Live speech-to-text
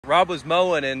Rob was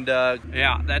mowing and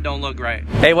yeah, that don't look right.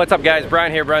 Hey, what's up guys?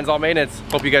 Brian here, Brian's All Maintenance.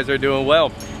 Hope you guys are doing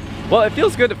well. Well, it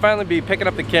feels good to finally be picking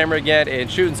up the camera again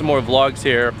and shooting some more vlogs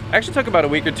here. I actually took about a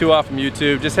week or two off from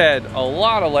YouTube, just had a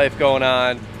lot of life going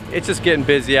on. It's just getting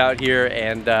busy out here,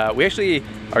 and we actually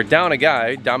are down a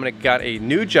guy. Dominic got a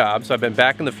new job, so I've been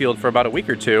back in the field for about a week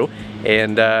or two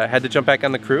and had to jump back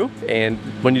on the crew. And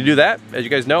when you do that, as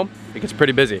you guys know, it gets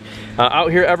pretty busy.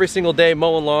 Out here every single day,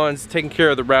 mowing lawns, taking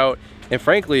care of the route, and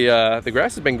frankly, the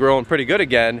grass has been growing pretty good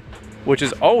again, which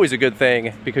is always a good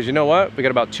thing because you know what? We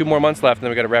got about 2 more months left and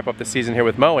then we got to wrap up the season here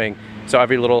with mowing. So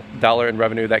every little dollar in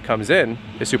revenue that comes in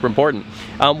is super important.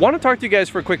 Want to talk to you guys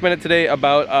for a quick minute today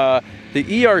about the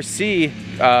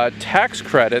ERC tax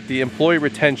credit, the employee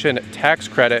retention tax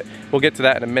credit. We'll get to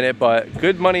that in a minute, but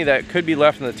good money that could be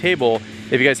left on the table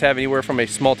if you guys have anywhere from a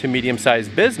small to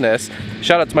medium-sized business.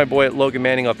 Shout out to my boy Logan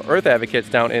Manning of Earth Advocates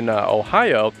down in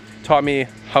Ohio. Taught me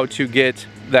how to get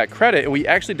that credit, and we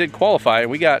actually did qualify,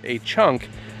 and we got a chunk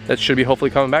that should be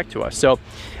hopefully coming back to us. So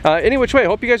any which way,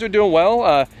 hope you guys are doing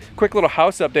well. Quick little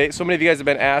house update. So many of you guys have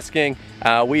been asking.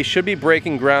 We should be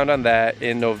breaking ground on that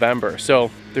in November. So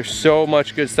there's so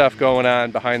much good stuff going on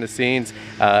behind the scenes.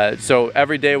 So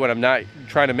every day when I'm not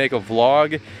trying to make a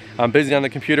vlog, I'm busy on the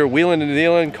computer, wheeling and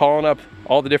dealing, calling up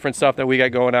all the different stuff that we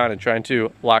got going on and trying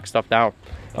to lock stuff down.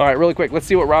 All right, really quick, let's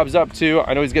see what Rob's up to.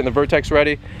 I know he's getting the Vertex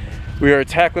ready. We are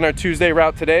tackling our Tuesday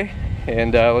route today,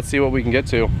 and let's see what we can get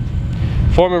to.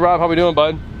 Foreman Rob, how we doing,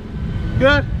 bud?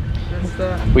 Good.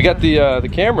 We got the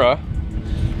camera.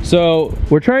 So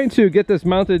we're trying to get this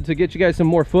mounted to get you guys some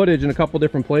more footage in a couple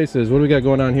different places. What do we got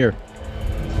going on here?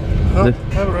 Oh,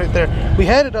 I have it right there. We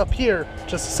had it up here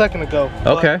just a second ago.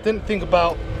 Okay. Didn't think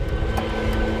about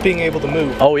being able to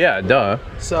move. Oh yeah, duh.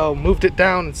 So moved it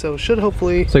down, and so should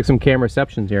hopefully. It's like some camera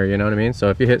receptions here, you know what I mean? So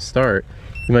if you hit start,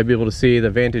 you might be able to see the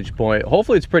vantage point.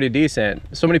 Hopefully it's pretty decent.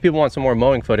 So many people want some more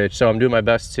mowing footage, so I'm doing my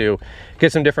best to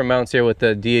get some different mounts here with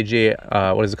the DJI,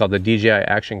 what is it called? The DJI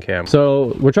Action Cam.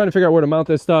 So we're trying to figure out where to mount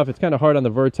this stuff. It's kind of hard on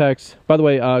the Vertex. By the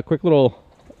way, quick little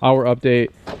hour update.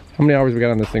 How many hours we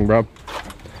got on this thing, bro?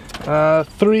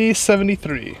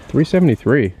 373.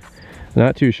 373.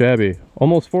 Not too shabby.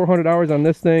 Almost 400 hours on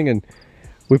this thing, and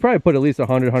we probably put at least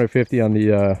 100, 150 on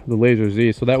the Laser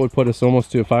Z, so that would put us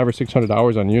almost to 500 or 600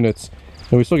 hours on units.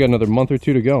 And we still got another month or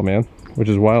two to go, man, which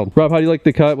is wild. Rob, how do you like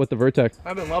the cut with the Vertex?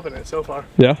 I've been loving it so far.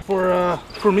 Yeah?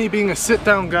 For me being a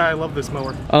sit-down guy, I love this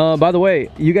mower. By the way,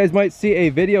 you guys might see a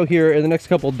video here in the next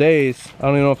couple days. I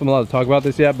don't even know if I'm allowed to talk about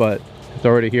this yet, but it's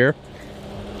already here.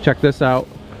 Check this out.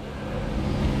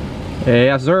 Hey,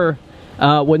 yes, sir.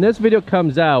 When this video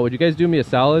comes out, would you guys do me a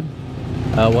solid?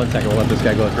 1 second, we'll let this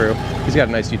guy go through. He's got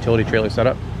a nice utility trailer set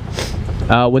up.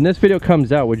 When this video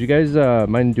comes out, would you guys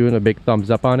mind doing a big thumbs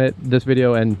up on it, this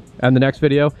video and the next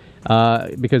video?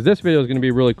 Because this video is going to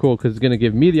be really cool because it's going to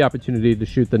give me the opportunity to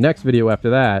shoot the next video after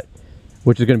that,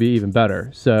 which is going to be even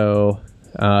better. So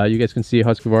you guys can see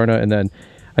Husqvarna, and then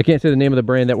I can't say the name of the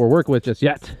brand that we're working with just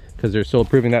yet because they're still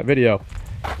approving that video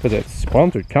because it's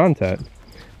sponsored content.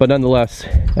 But nonetheless,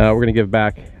 we're going to give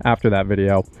back after that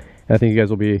video. And I think you guys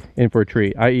will be in for a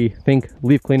treat, i.e. think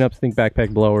leaf cleanups, think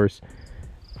backpack blowers,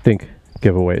 think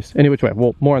giveaways. Any which way,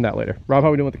 well, more on that later. Rob,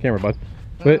 how we doing with the camera, bud?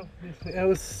 It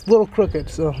was a little crooked,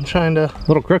 so I'm trying to. A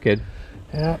little crooked?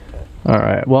 Yeah. All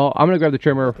right, well, I'm gonna grab the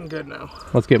trimmer. I'm good now.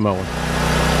 Let's get mowing.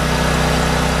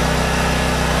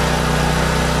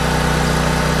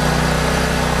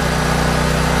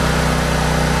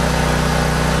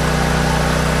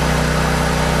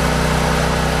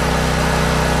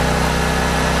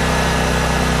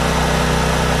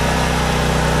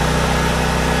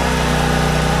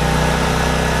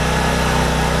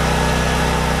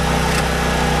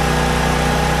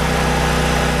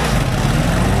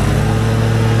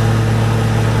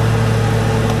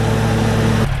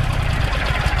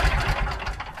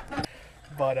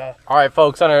 All right,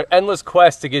 folks, on our endless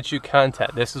quest to get you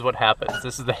content, this is what happens.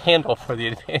 This is the handle for the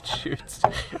advanced shoots.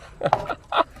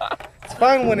 It's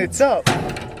fine when it's up.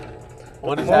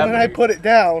 What is happening? happening? When I put it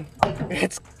down,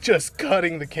 it's just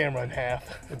cutting the camera in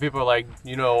half. And people are like,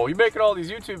 you know, you're making all these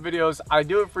YouTube videos. I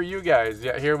do it for you guys.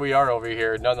 Yeah, here we are over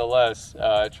here, nonetheless,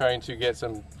 trying to get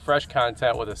some fresh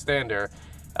content with a stander.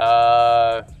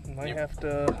 Might have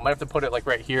to put it like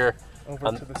right here.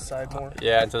 Over to the side more.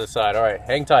 Yeah, to the side. All right,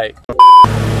 hang tight.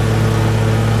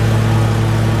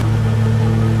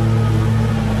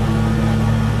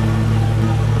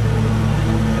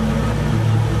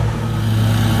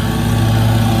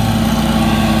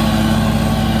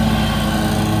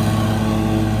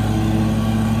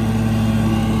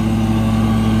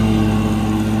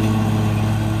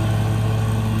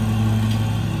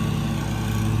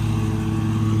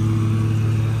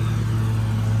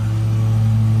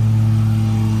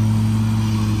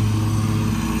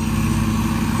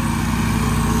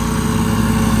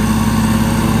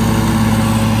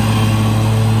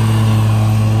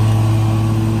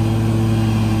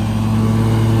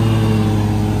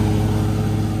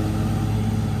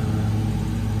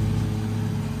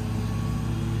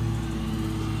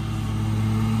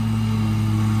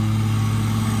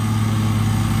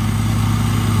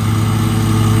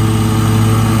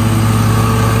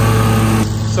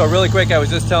 So really quick, I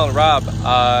was just telling Rob,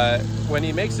 when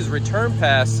he makes his return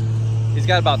pass, he's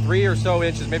got about 3 or so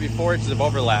inches, maybe 4 inches of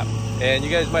overlap. And you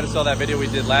guys might have saw that video we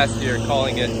did last year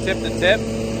calling it tip to tip.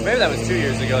 Maybe that was 2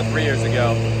 years ago, 3 years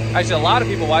ago. Actually, a lot of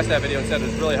people watched that video and said it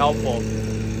was really helpful.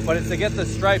 But it's to get the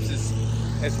stripes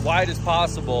as wide as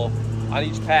possible on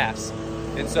each pass.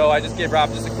 And so I just gave Rob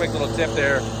just a quick little tip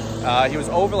there. He was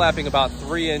overlapping about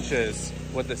 3 inches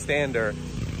with the stander.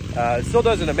 It still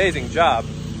does an amazing job.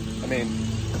 I mean,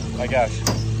 my gosh,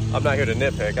 I'm not here to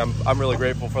nitpick. I'm really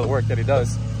grateful for the work that he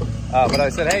does. But I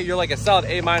said, hey, you're like a solid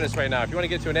A- right now. If you want to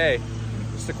get to an A,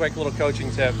 just a quick little coaching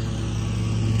tip.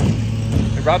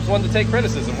 And Rob's one to take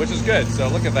criticism, which is good. So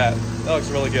look at that. That looks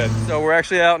really good. So we're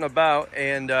actually out and about,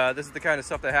 and this is the kind of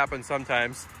stuff that happens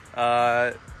sometimes.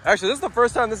 Actually, this is the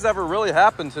first time this has ever really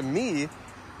happened to me.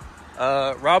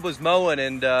 Rob was mowing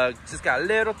and just got a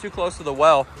little too close to the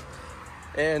well.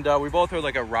 And we both heard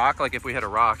like a rock, like if we hit a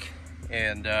rock.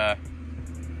 And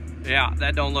Yeah,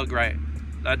 that don't look right.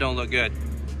 That don't look good.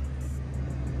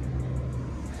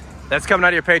 that's coming out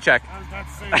of your paycheck. I was about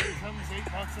to say, here comes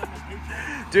 $8 on my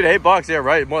paycheck. Dude, $8, yeah,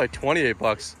 right. More like 28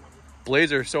 bucks.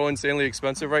 Blades are so insanely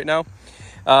expensive right now.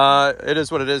 It is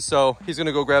what it is. So he's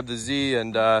gonna go grab the Z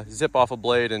and zip off a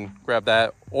blade and grab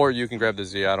that, or you can grab the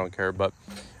Z, I don't care, but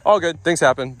all good, things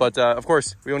happen. But of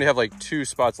course, we only have like 2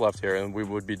 spots left here and we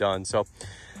would be done. So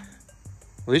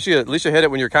at least you hit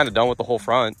it when you're kind of done with the whole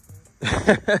front.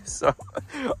 So,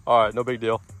 all right, no big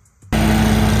deal.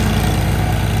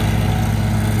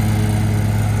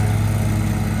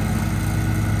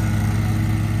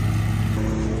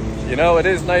 You know, it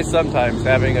is nice sometimes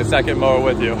having a second mower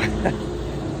with you.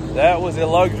 That was a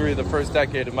luxury the first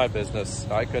decade of my business.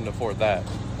 I couldn't afford that.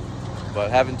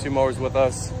 But having 2 mowers with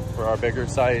us for our bigger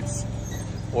sites,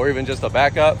 or even just a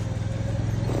backup.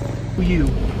 You.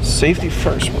 Safety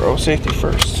first, bro, safety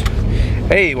first.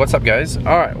 Hey, what's up, guys? All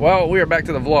right, well, we are back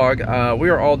to the vlog. We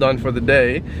are all done for the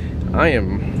day. I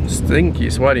am stinky,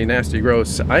 sweaty, nasty,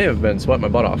 gross. I have been sweating my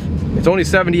butt off. It's only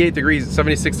 78 degrees,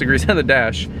 76 degrees on the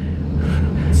dash.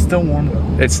 Still warm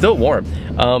though. It's still warm.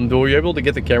 Were you able to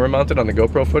get the camera mounted on the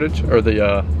GoPro footage, or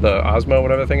the Osmo,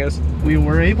 whatever the thing is? We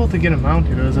were able to get it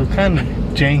mounted. It was kind of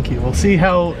janky. We'll see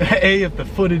how if the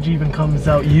footage even comes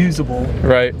out usable.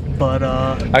 Right. But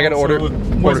I gotta order. It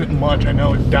wasn't much. I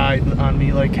know it died on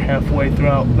me like halfway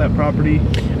throughout that property.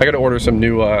 I gotta order some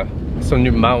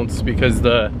new mounts because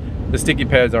the sticky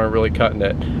pads aren't really cutting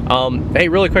it. Hey,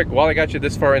 really quick, while I got you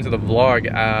this far into the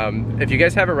vlog, if you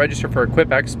guys haven't registered for Equip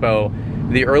Expo,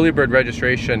 the early bird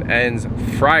registration ends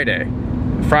Friday.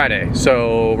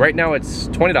 So right now it's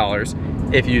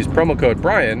 $20. If you use promo code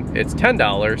Brian, it's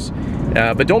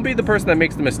 $10. But don't be the person that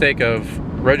makes the mistake of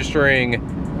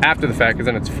registering after the fact, because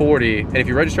then it's $40. And if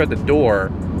you register at the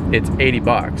door, it's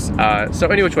 $80. So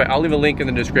any which way, I'll leave a link in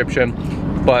the description.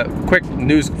 But quick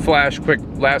news flash, quick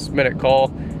last minute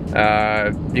call.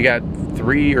 You got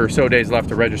 3 or so days left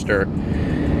to register.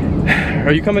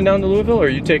 Are you coming down to Louisville, or are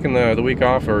you taking the week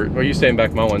off, or are you staying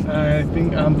back mowing? I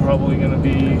think I'm probably gonna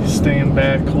be staying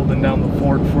back, holding down the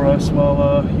fort for us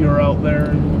while you're out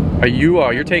there. Are you?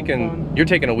 You're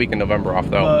taking a week in November off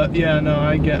though. Yeah, no,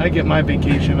 I get my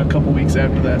vacation a couple weeks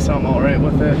after that, so I'm all right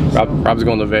with it. Rob's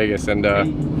going to Vegas, and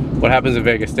what happens in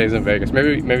Vegas stays in Vegas.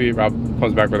 Maybe Rob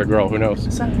comes back with a girl. Who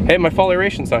knows? Hey, my fall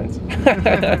aeration signs.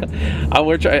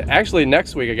 Actually,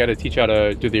 next week I got to teach how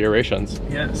to do the aerations.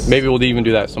 Yes. Maybe we'll even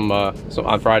do that some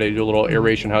on Friday. Do a little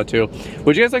aeration how-to.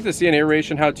 Would you guys like to see an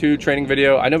aeration how-to training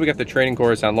video? I know we got the training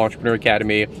course on Entrepreneur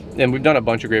Academy, and we've done a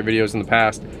bunch of great videos in the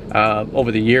past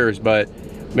over the years. But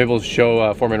maybe we'll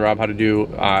show Foreman Rob how to do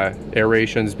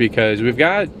aerations, because I've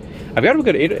got a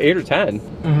good 8 or 10,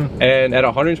 and at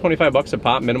 $125 a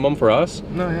pop minimum for us.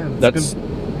 No, yeah,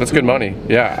 that's good money.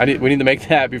 Yeah, we need to make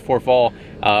that before fall.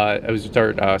 As we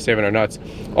start saving our nuts.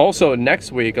 Also,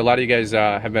 next week, a lot of you guys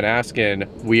have been asking.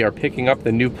 We are picking up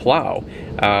the new plow.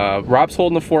 Rob's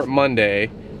holding the fort Monday.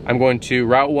 I'm going to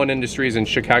Route 1 Industries in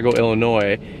Chicago,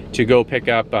 Illinois, to go pick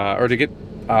up or to get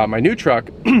my new truck,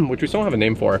 which we still don't have a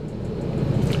name for.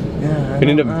 Yeah, we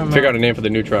need to figure out a name for the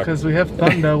new truck. Because we have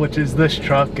Thunder, which is this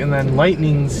truck, and then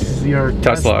Lightning's your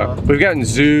Tesla. We've gotten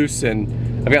Zeus, and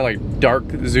I've got like Dark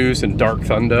Zeus and Dark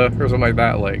Thunder or something like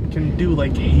that. Like, can do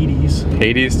like Hades.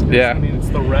 Hades, yeah. I mean, it's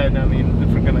the red. I mean, if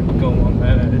we're gonna go on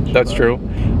that edge. That's true.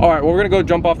 All right, well, we're gonna go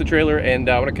jump off the trailer, and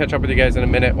I want to catch up with you guys in a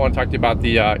minute. I want to talk to you about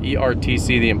the ERTC,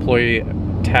 the Employee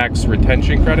Tax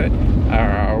Retention Credit.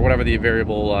 whatever the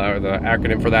variable or the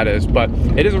acronym for that is. But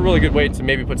it is a really good way to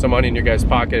maybe put some money in your guys'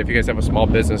 pocket if you guys have a small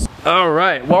business. All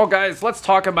right, well guys, let's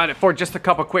talk about it for just a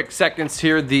couple quick seconds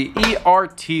here. The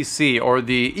ERTC, or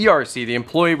the ERC, the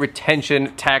Employee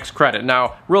Retention Tax Credit.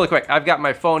 Now, really quick, I've got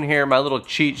my phone here, my little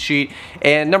cheat sheet.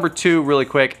 And number two, really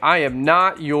quick, I am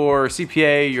not your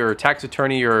CPA, your tax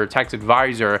attorney, your tax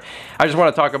advisor. I just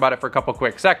want to talk about it for a couple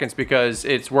quick seconds because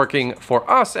it's working for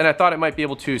us, and I thought it might be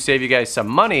able to save you guys some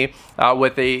money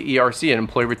with a ERC, an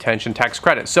Employee Retention Tax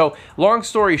Credit. So, long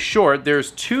story short,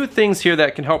 there's two things here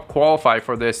that can help qualify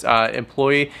for this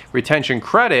Employee Retention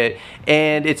Credit,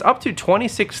 and it's up to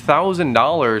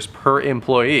 $26,000 per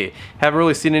employee. Haven't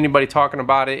really seen anybody talking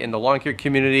about it in the lawn care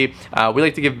community. We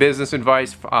like to give business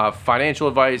advice, financial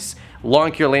advice,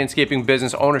 lawn care, landscaping,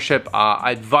 business ownership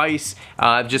advice,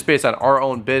 just based on our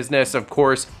own business. Of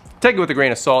course, take it with a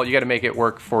grain of salt. You got to make it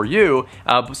work for you.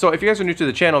 So if you guys are new to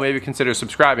the channel, maybe consider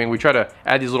subscribing. We try to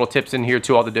add these little tips in here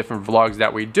to all the different vlogs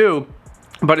that we do.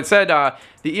 But it said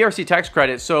the ERC tax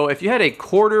credit, so if you had a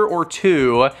quarter or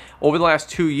two over the last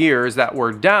 2 years that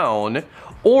were down,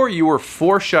 or you were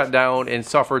forced shut down and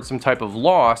suffered some type of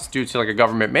loss due to like a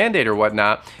government mandate or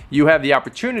whatnot, you have the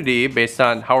opportunity, based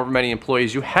on however many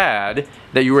employees you had,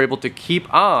 that you were able to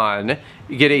keep on,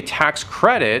 get a tax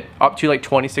credit up to like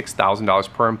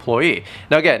 $26,000 per employee.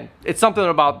 Now again, it's something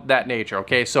about that nature,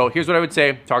 okay? So here's what I would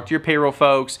say. Talk to your payroll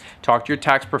folks, talk to your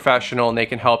tax professional, and they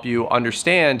can help you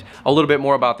understand a little bit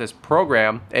more about this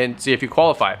program and see if you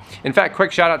qualify. In fact,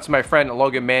 quick shout out to my friend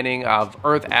Logan Manning of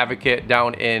Earth Advocate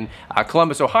down in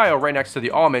Columbus, Ohio, right next to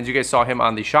the almonds. You guys saw him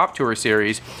on the shop tour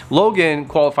series. Logan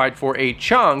qualified for a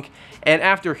chunk, and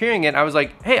after hearing it, I was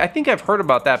like, hey, I think I've heard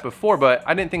about that before, but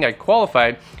I didn't think I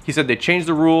qualified. He said they changed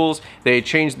the rules, they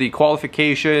changed the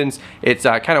qualifications, it's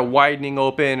kind of widening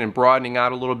open and broadening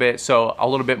out a little bit, so a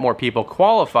little bit more people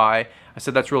qualify. I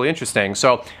said, that's really interesting.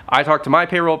 So I talked to my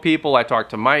payroll people, I talked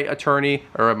to my attorney,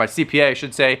 or my CPA, I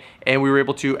should say, and we were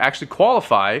able to actually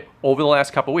qualify over the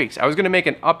last couple weeks. I was gonna make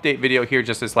an update video here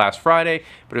just this last Friday,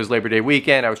 but it was Labor Day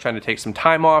weekend. I was trying to take some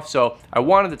time off, so I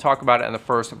wanted to talk about it in the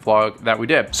first vlog that we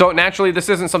did. So naturally, this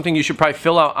isn't something you should probably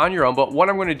fill out on your own, but what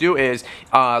I'm gonna do is,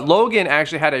 Logan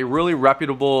actually had a really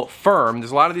reputable firm.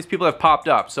 There's a lot of these people that have popped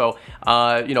up. So,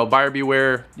 you know, buyer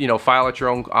beware, you know, file at your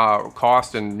own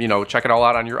cost and, you know, check it all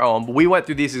out on your own. But we went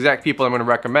through these exact people I'm gonna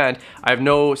recommend. I have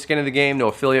no skin in the game, no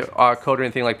affiliate code or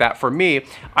anything like that. For me,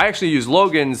 I actually use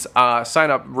Logan's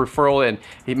sign up referral, and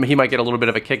he might get a little bit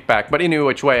of a kickback. But anyway,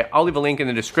 which way, I'll leave a link in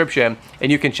the description and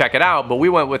you can check it out. But we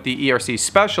went with the ERC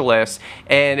specialist,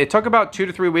 and it took about 2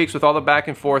 to 3 weeks with all the back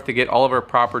and forth to get all of our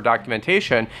proper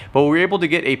documentation, but we were able to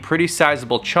get a pretty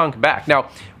sizable chunk back. Now,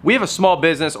 we have a small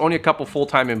business, only a couple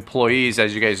full-time employees,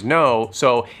 as you guys know,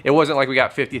 so it wasn't like we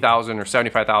got $50,000 or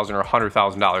 $75,000 or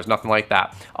 $100,000, nothing like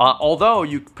that. Although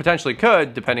you potentially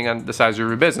could, depending on the size of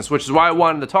your business, which is why I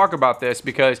wanted to talk about this,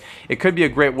 because it could be a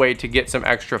great way to get some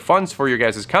extra funds for your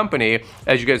guys' company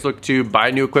as you guys look to buy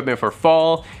new equipment for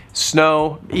fall,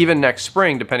 snow, even next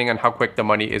spring, depending on how quick the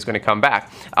money is going to come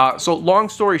back. So long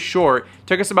story short,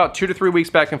 took us about 2 to 3 weeks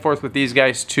back and forth with these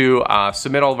guys to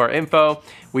submit all of our info.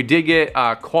 We did get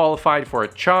qualified for a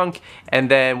chunk, and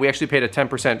then we actually paid a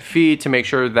 10% fee to make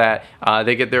sure that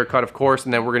they get their cut, of course,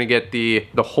 and then we're going to get the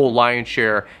whole lion's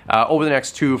share over the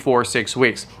next 2, 4, 6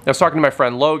 weeks. I was talking to my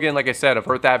friend Logan, like I said, of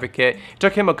Earth Advocate. It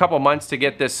took him a couple months to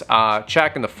get this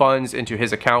check and the funds into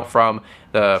his account from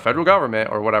the federal government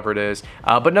or whatever it is,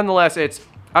 but nonetheless, it's,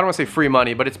 I don't want to say free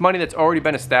money, but it's money that's already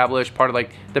been established, part of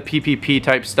like the PPP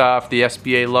type stuff, the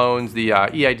SBA loans, the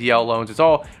EIDL loans. It's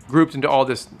all grouped into all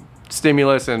this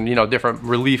stimulus and, you know, different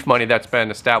relief money that's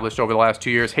been established over the last 2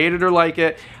 years. Hate it or like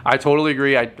it, I totally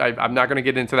agree. I'm not going to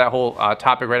get into that whole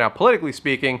topic right now, politically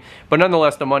speaking, but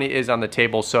nonetheless, the money is on the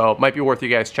table, so it might be worth you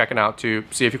guys checking out to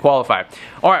see if you qualify.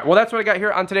 All right, well, that's what I got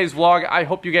here on today's vlog. I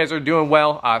hope you guys are doing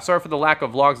well. Sorry for the lack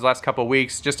of vlogs the last couple of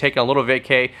weeks, just taking a little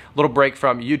vacay, little break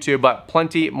from YouTube, but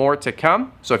plenty more to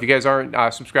come. So if you guys aren't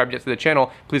subscribed yet to the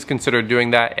channel, please consider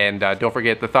doing that, and don't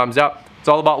forget the thumbs up. It's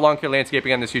all about lawn care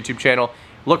landscaping on this YouTube channel.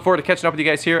 Look forward to catching up with you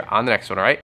guys here on the next one, all right?